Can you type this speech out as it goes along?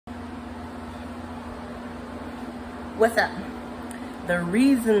What's up? The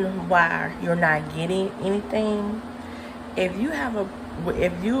reason why you're not getting anything, if you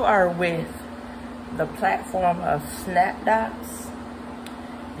are with the platform of Snapdocs,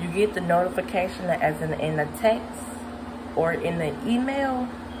 you get the notification as in the text or in the email.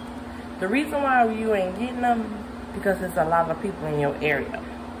 The reason why you ain't getting them, because there's a lot of people in your area.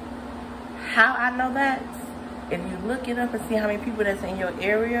 How I know that? If you look it up and see how many people that's in your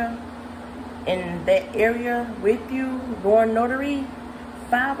area, in that area with you going notary,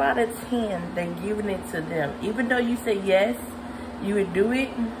 5 out of 10 they giving it to them. Even though you say yes, you would do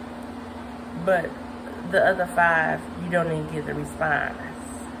it, but the other 5 you don't even get the response.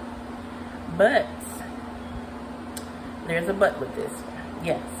 But there's a but with this one.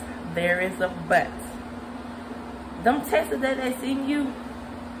 Yes, there is a but. Them texts that they send you,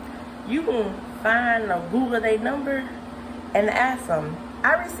 you can find or Google their number and ask them.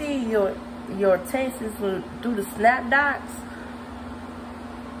 I receive your texts through the Snapdocs,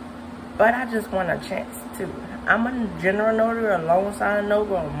 but I just want a chance too. I'm a general notary, a loan signing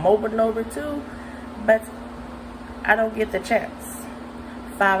notary, a mobile notary too, but I don't get the chance.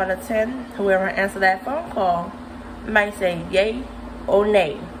 5 out of 10, whoever answer that phone call might say yay or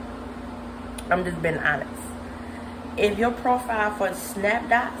nay. I'm just being honest. If your profile for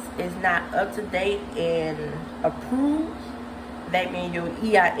Snapdocs is not up to date and approved, that means your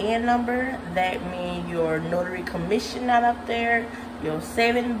EIN number, that means your notary commission not up there, your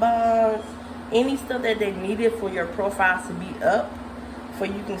saving bonds, any stuff that they needed for your profile to be up for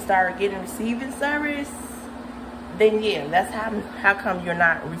you can start getting receiving service, then yeah, that's how come you're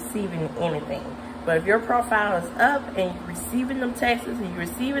not receiving anything. But if your profile is up and you're receiving them texts and you're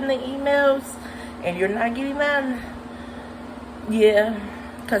receiving the emails and you're not getting them, yeah,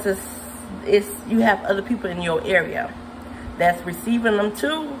 because it's you have other people in your area that's receiving them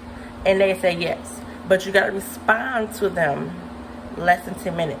too, and they say yes, but you got to respond to them less than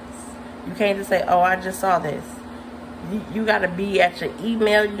 10 minutes. You can't just say, oh, I just saw this. You got to be at your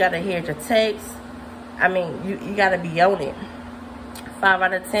email, you got to hear your text. I mean, you got to be on it. 5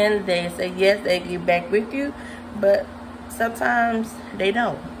 out of 10 they say yes, they get back with you, but sometimes they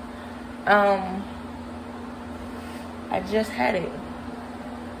don't. I just had it.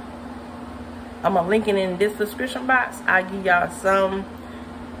 I'm gonna link it in this description box. I'll give y'all some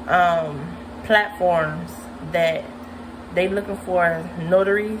platforms that they looking for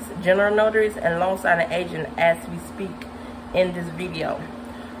notaries, general notaries, and loan signing agent as we speak in this video.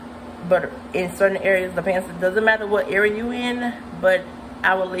 But in certain areas, depends. It doesn't matter what area you in, but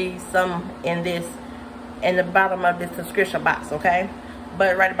I will leave some in the bottom of this description box, okay?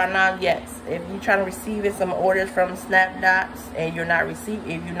 But right about now, yes, if you're trying to receive some orders from Snapdocs and you're not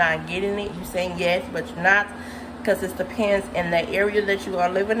receiving, if you're not getting it, you're saying yes, but you're not, because it depends in the area that you are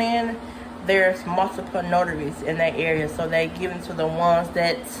living in. There's multiple notaries in that area, so they give them to the ones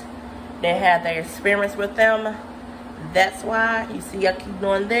that they have their experience with them. That's why you see I keep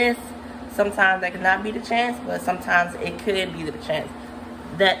doing this. Sometimes that cannot be the chance, but sometimes it could be the chance.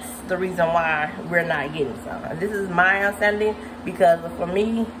 That's the reason why we're not getting some. This is my understanding, because for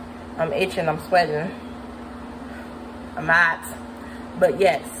me, I'm itching, I'm sweating, I'm hot. But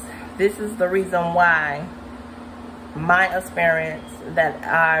yes, this is the reason why my experience that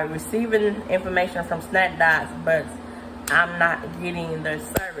I'm receiving information from Snapdocs, but I'm not getting their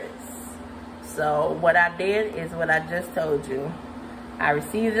service. So what I did is what I just told you. I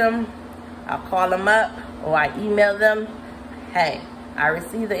received them, I'll call them up, or I email them, hey, I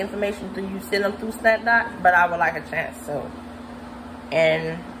received the information through you, send them through Snapdocs, but I would like a chance. So,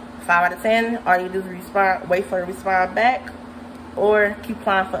 and 5 out of 10, all you do is respond, wait for the response back, or keep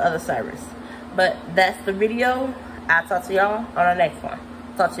applying for other service. But that's the video. I'll talk to y'all on the next one.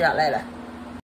 Talk to y'all later.